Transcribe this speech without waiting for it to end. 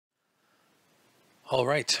All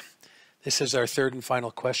right. This is our third and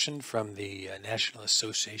final question from the National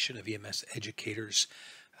Association of EMS Educators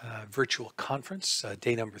virtual conference,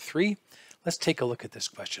 day number 3. Let's take a look at this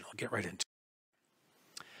question. I'll get right into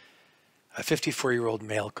it. A 54-year-old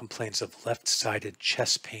male complains of left-sided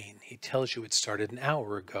chest pain. He tells you it started an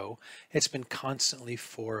hour ago. It's been constantly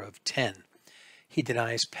 4 of 10. He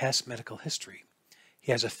denies past medical history.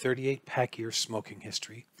 He has a 38-pack-year smoking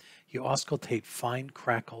history. You auscultate fine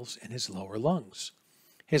crackles in his lower lungs.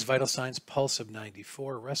 His vital signs: pulse of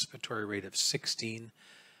 94, respiratory rate of 16,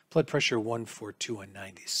 blood pressure 142 on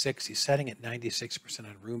 96. He's setting at 96%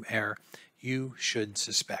 on room air. You should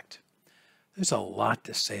suspect. There's a lot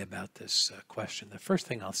to say about this question. The first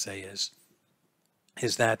thing I'll say is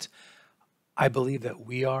that I believe that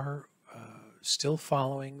we are still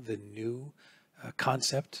following the new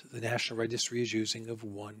concept the National Registry is using of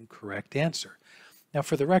one correct answer. Now,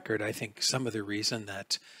 for the record, I think some of the reason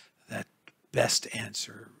that best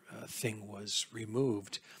answer thing was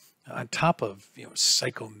removed, on top of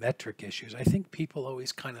psychometric issues, I think people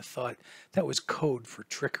always kind of thought that was code for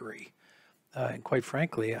trickery. And quite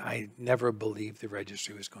frankly, I never believed the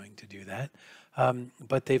registry was going to do that.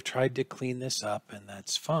 But they've tried to clean this up, and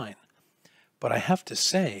that's fine. But I have to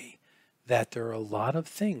say that there are a lot of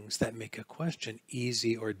things that make a question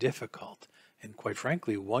easy or difficult. And quite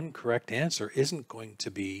frankly, one correct answer isn't going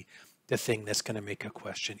to be the thing that's going to make a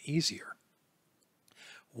question easier.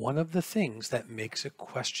 One of the things that makes a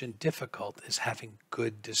question difficult is having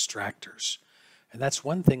good distractors. And that's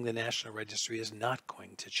one thing the National Registry is not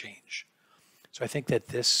going to change. So I think that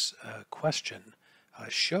this question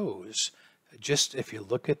shows, just if you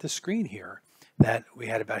look at the screen here, that we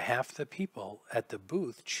had about half the people at the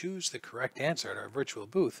booth choose the correct answer at our virtual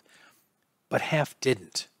booth, but half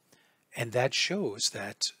didn't. And that shows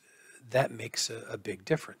that that makes a big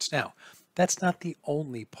difference. Now, that's not the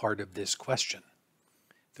only part of this question.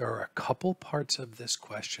 There are a couple parts of this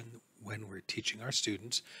question when we're teaching our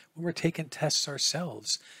students, when we're taking tests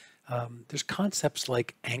ourselves. There's concepts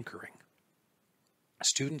like anchoring.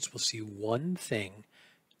 Students will see one thing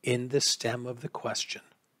in the stem of the question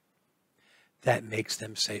that makes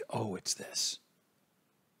them say, oh, it's this.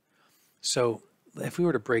 So if we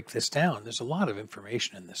were to break this down, there's a lot of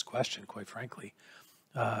information in this question, quite frankly.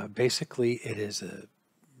 Basically, it is a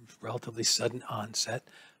relatively sudden onset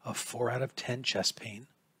of 4 out of 10 chest pain.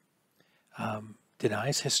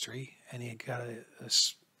 Denies history, and he got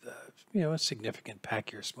a significant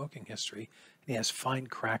pack-year smoking history, and he has fine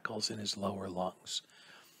crackles in his lower lungs.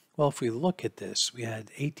 Well, if we look at this, we had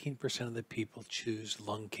 18% of the people choose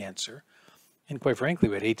lung cancer, and quite frankly,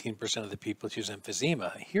 we had 18% of the people choose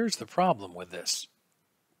emphysema. Here's the problem with this.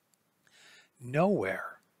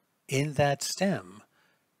 Nowhere in that stem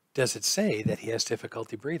does it say that he has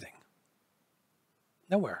difficulty breathing.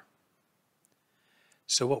 Nowhere.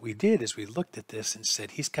 So what we did is we looked at this and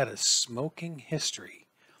said, he's got a smoking history.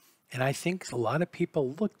 And I think a lot of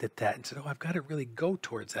people looked at that and said, oh, I've got to really go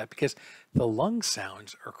towards that because the lung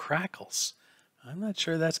sounds are crackles. I'm not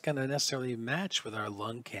sure that's going to necessarily match with our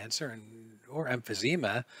lung cancer or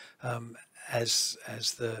emphysema as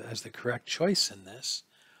the correct choice in this.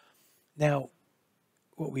 Now,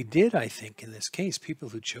 what we did, I think, in this case, people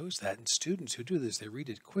who chose that and students who do this, they read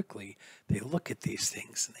it quickly. They look at these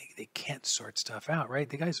things and they can't sort stuff out, right?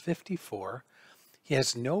 The guy's 54. He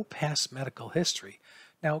has no past medical history.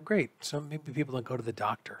 Now, great. So maybe people don't go to the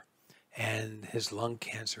doctor and his lung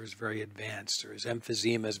cancer is very advanced or his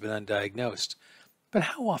emphysema has been undiagnosed. But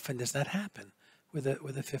how often does that happen with a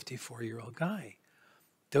 54-year-old guy?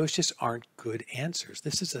 Those just aren't good answers.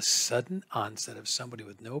 This is a sudden onset of somebody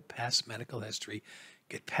with no past medical history,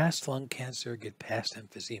 get past lung cancer, get past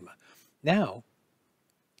emphysema. Now,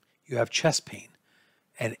 you have chest pain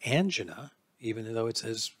and angina, even though it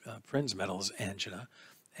says Prinzmetal's angina,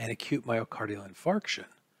 and acute myocardial infarction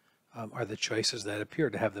are the choices that appear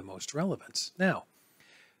to have the most relevance. Now,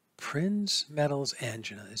 Prinzmetal's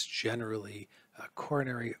angina is generally a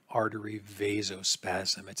coronary artery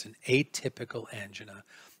vasospasm. It's an atypical angina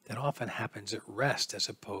that often happens at rest as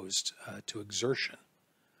opposed to exertion.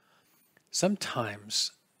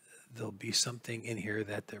 Sometimes there'll be something in here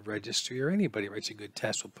that the registry or anybody who writes a good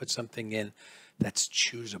test will put something in that's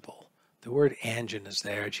choosable. The word angina is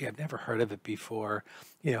there. Gee, I've never heard of it before.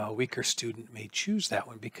 A weaker student may choose that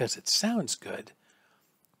one because it sounds good.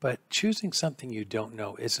 But choosing something you don't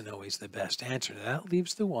know isn't always the best answer. Now, that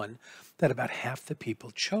leaves the one that about half the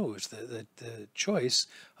people chose, the choice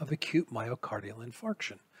of acute myocardial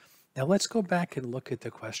infarction. Now, let's go back and look at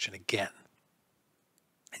the question again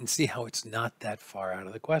and see how it's not that far out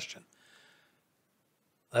of the question.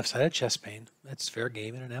 Left-sided chest pain, that's fair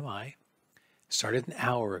game in an MI. Started an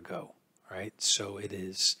hour ago. right? So it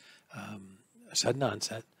is a sudden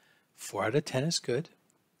onset. 4 out of 10 is good.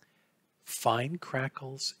 Fine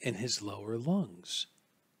crackles in his lower lungs.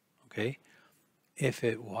 Okay? If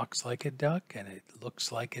it walks like a duck and it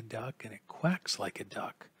looks like a duck and it quacks like a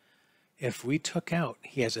duck, if we took out,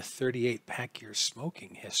 he has a 38 pack year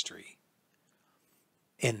smoking history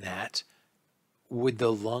in that, would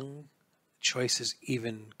the lung choices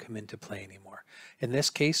even come into play anymore? In this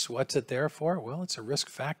case, what's it there for? Well, it's a risk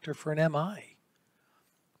factor for an MI.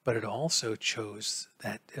 But it also shows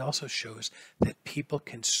that people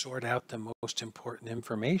can sort out the most important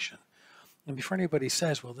information. And before anybody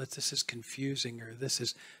says, well, that this is confusing or this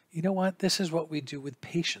is, you know what? This is what we do with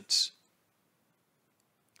patients.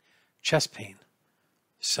 Chest pain,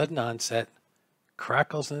 sudden onset,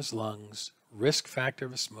 crackles in his lungs, risk factor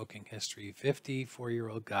of a smoking history,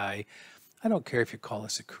 54-year-old guy. I don't care if you call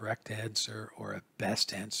this a correct answer or a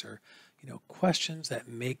best answer. Questions that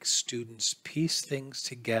make students piece things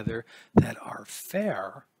together that are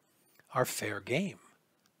fair game.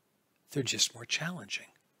 They're just more challenging.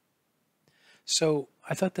 So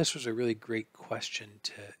I thought this was a really great question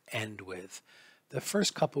to end with. The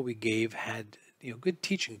first couple we gave had good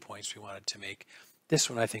teaching points we wanted to make. This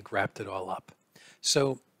one, I think, wrapped it all up.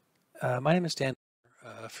 So my name is Dan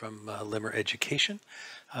from Limmer Education.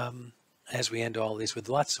 As we end all these with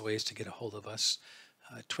lots of ways to get a hold of us,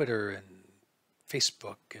 Twitter and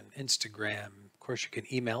Facebook and Instagram. Of course, you can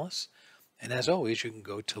email us. And as always, you can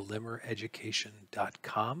go to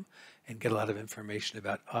limmereducation.com and get a lot of information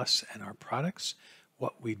about us and our products.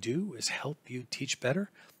 What we do is help you teach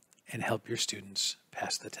better and help your students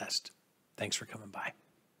pass the test. Thanks for coming by.